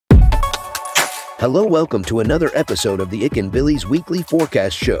Hello, welcome to another episode of the Ikan Bilis Weekly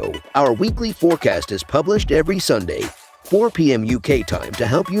Forecast Show. Our weekly forecast is published every Sunday, 4 p.m. UK time to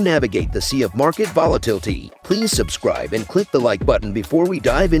help you navigate the sea of market volatility. Please subscribe and click the like button before we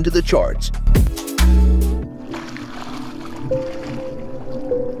dive into the charts.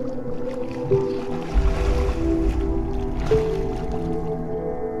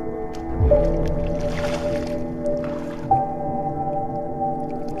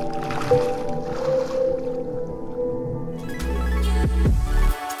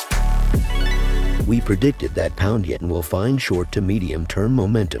 We predicted that pound yen will find short to medium-term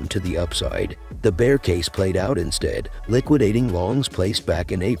momentum to the upside. The bear case played out instead, liquidating longs placed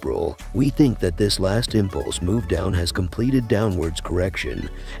back in April. We think that this last impulse move down has completed downwards correction,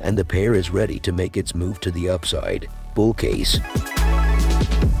 and the pair is ready to make its move to the upside. Bull case.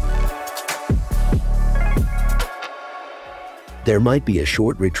 There might be a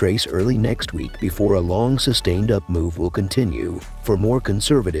short retrace early next week before a long sustained up move will continue. For more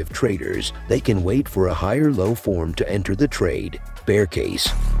conservative traders, they can wait for a higher low form to enter the trade. Bear case.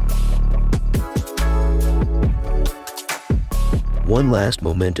 One last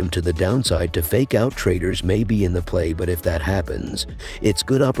momentum to the downside to fake out traders may be in the play, but if that happens, it's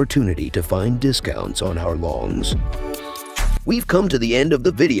good opportunity to find discounts on our longs. We've come to the end of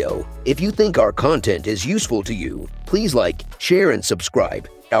the video. If you think our content is useful to you, please like, share, and subscribe.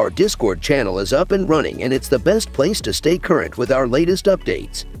 Our Discord channel is up and running, and it's the best place to stay current with our latest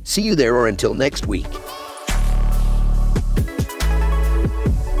updates. See you there, or until next week.